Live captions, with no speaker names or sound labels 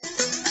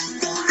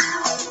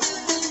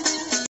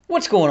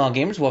What's going on,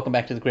 gamers? Welcome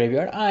back to the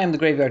Graveyard. I am the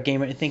Graveyard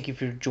Gamer, and thank you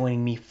for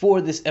joining me for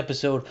this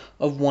episode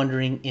of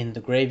Wandering in the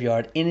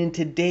Graveyard. And in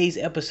today's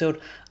episode,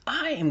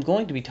 I am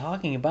going to be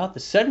talking about the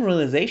sudden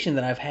realization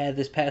that I've had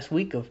this past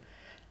week of,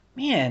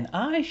 man,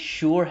 I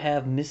sure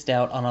have missed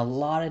out on a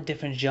lot of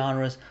different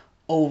genres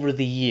over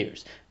the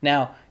years.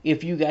 Now,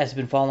 if you guys have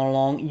been following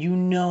along, you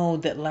know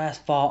that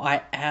last fall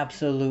I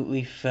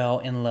absolutely fell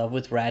in love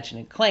with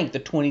Ratchet & Clank, the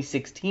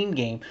 2016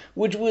 game,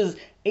 which was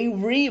a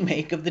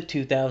remake of the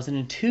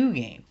 2002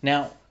 game.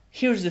 Now,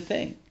 here's the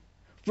thing.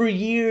 For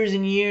years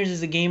and years,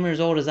 as a gamer as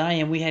old as I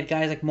am, we had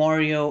guys like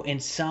Mario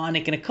and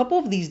Sonic and a couple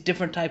of these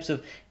different types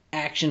of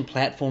action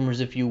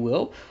platformers, if you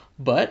will.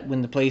 But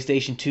when the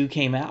PlayStation 2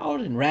 came out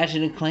and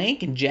Ratchet &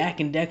 Clank and Jak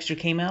and Daxter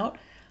came out,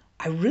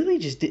 I really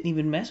just didn't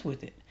even mess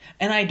with it.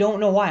 And I don't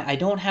know why. I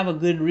don't have a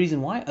good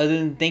reason why, other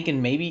than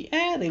thinking maybe,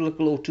 they look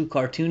a little too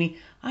cartoony.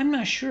 I'm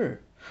not sure.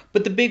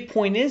 But the big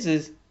point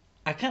is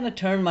I kind of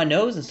turned my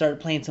nose and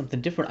started playing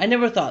something different. I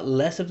never thought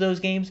less of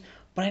those games,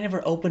 but I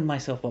never opened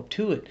myself up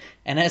to it.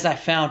 And as I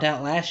found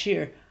out last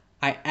year,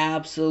 I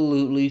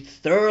absolutely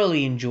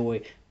thoroughly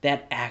enjoy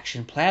that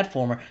action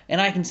platformer. And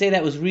I can say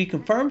that was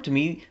reconfirmed to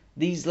me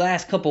these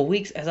last couple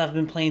weeks as I've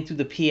been playing through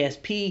the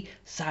PSP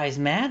Size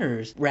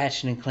Matters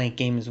Ratchet & Clank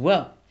game as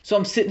well. So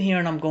I'm sitting here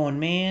and I'm going,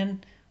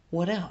 man,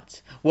 what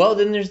else? Well,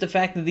 then there's the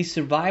fact that these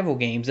survival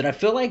games that I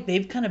feel like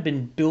they've kind of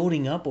been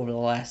building up over the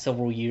last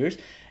several years.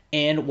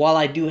 And while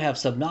I do have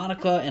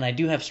Subnautica and I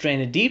do have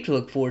Stranded Deep to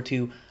look forward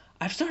to,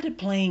 I've started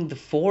playing The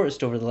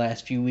Forest over the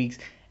last few weeks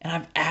and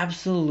I've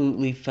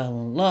absolutely fell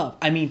in love.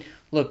 I mean,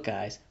 look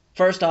guys,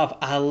 first off,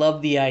 I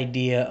love the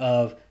idea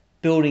of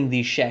building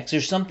these shacks.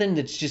 There's something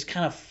that's just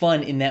kind of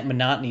fun in that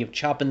monotony of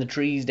chopping the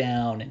trees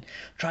down and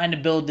trying to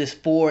build this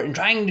fort and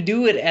trying to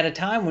do it at a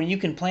time when you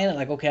can plan it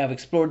like, okay, I've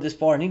explored this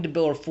far. I need to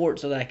build a fort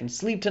so that I can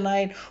sleep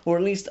tonight, or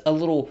at least a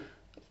little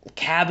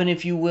cabin,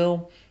 if you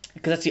will,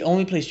 because that's the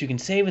only place you can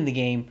save in the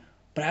game.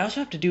 But I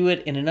also have to do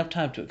it in enough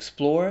time to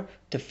explore,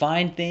 to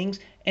find things,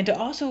 and to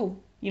also,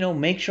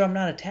 make sure I'm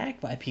not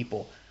attacked by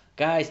people.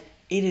 Guys,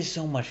 it is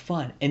so much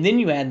fun. And then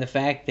you add in the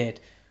fact that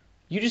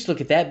you just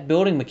look at that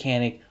building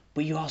mechanic,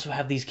 but you also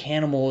have these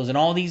cannibals and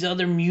all these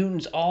other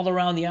mutants all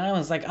around the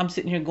islands. Like, I'm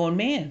sitting here going,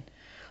 man.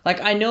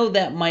 Like, I know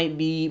that might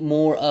be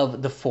more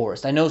of the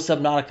forest. I know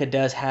Subnautica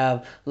does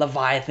have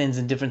leviathans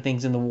and different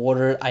things in the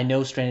water. I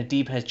know Stranded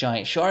Deep has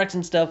giant sharks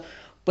and stuff.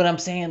 But I'm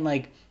saying,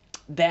 like,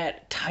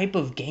 that type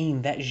of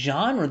game, that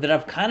genre that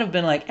I've kind of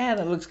been like,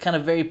 that looks kind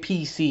of very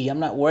PC. I'm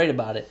not worried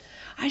about it.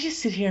 I just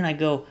sit here and I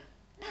go,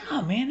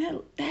 nah, man,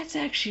 that's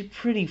actually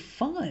pretty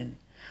fun.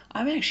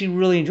 I'm actually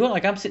really enjoying it.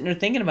 Like, I'm sitting there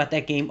thinking about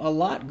that game a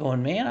lot,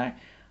 going, man,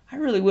 I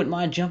really wouldn't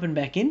mind jumping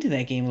back into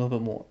that game a little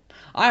bit more.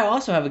 I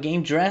also have a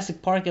game,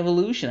 Jurassic Park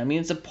Evolution. I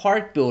mean, it's a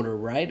park builder,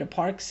 right? A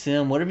park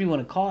sim, whatever you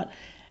want to call it.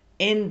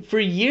 And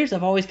for years,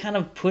 I've always kind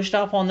of pushed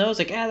off on those.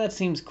 Like, that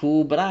seems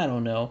cool, but I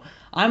don't know.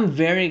 I'm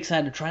very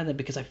excited to try that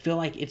because I feel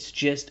like it's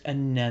just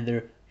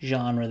another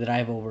genre that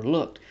I've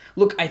overlooked.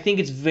 Look, I think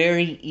it's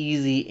very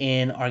easy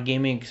in our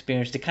gaming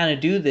experience to kind of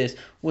do this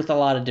with a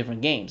lot of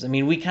different games. I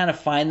mean, we kind of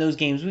find those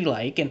games we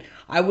like, and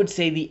I would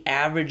say the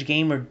average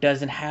gamer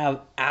doesn't have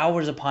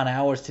hours upon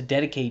hours to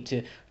dedicate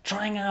to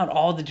trying out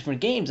all the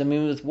different games. I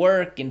mean, with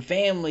work and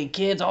family,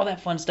 kids, all that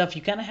fun stuff,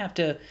 you kind of have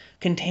to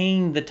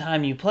contain the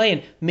time you play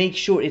and make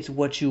sure it's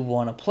what you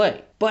want to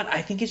play. But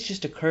I think it's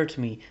just occurred to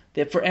me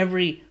that for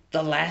every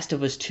The Last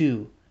of Us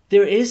 2,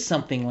 there is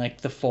something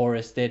like The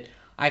Forest that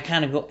I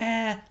kind of go,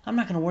 I'm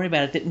not going to worry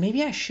about it, that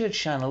maybe I should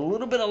shine a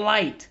little bit of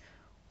light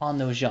on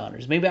those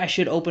genres. Maybe I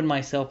should open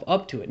myself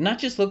up to it. Not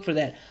just look for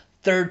that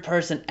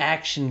third-person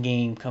action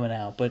game coming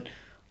out, but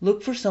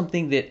look for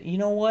something that, you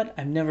know what,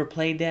 I've never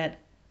played that.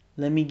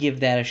 Let me give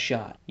that a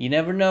shot. You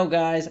never know,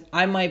 guys.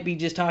 I might be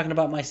just talking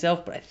about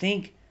myself, but I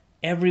think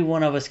every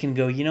one of us can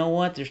go, you know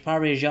what, there's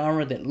probably a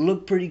genre that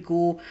looked pretty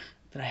cool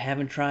that I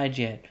haven't tried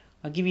yet.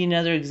 I'll give you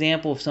another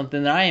example of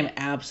something that I am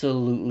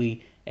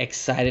absolutely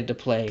excited to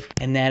play,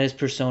 and that is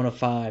Persona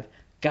 5.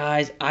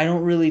 Guys, I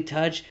don't really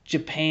touch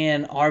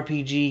Japan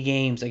RPG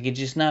games. Like, it's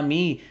just not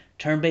me.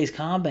 Turn-based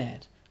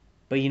combat.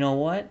 But you know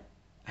what?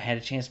 I had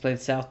a chance to play the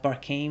South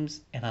Park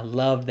games, and I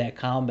loved that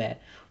combat.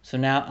 So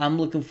now I'm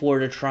looking forward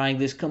to trying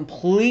this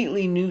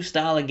completely new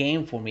style of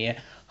game for me.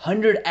 A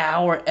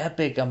 100-hour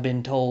epic, I've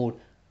been told.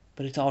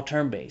 But it's all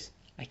turn-based.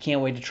 I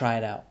can't wait to try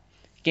it out.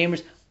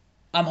 Gamers,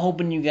 I'm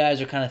hoping you guys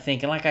are kind of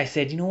thinking, like I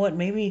said, you know what?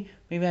 Maybe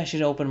I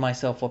should open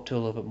myself up to a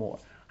little bit more.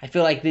 I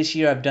feel like this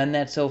year I've done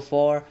that so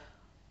far,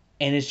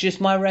 and it's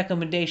just my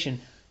recommendation.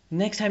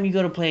 Next time you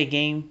go to play a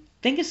game,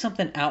 think of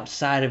something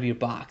outside of your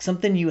box,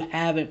 something you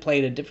haven't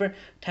played, a different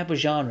type of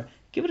genre.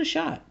 Give it a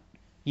shot.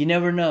 You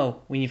never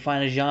know when you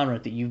find a genre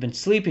that you've been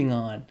sleeping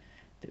on,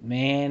 that,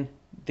 man,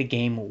 the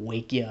game will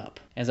wake you up.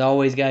 As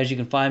always, guys, you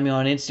can find me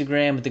on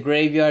Instagram at The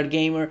Graveyard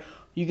Gamer.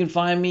 You can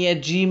find me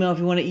at Gmail if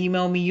you want to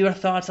email me your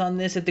thoughts on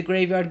this at The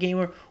Graveyard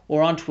Gamer,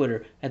 or on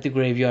Twitter at The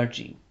Graveyard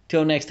G.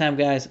 Till next time,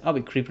 guys, I'll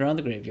be creeping around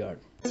the graveyard.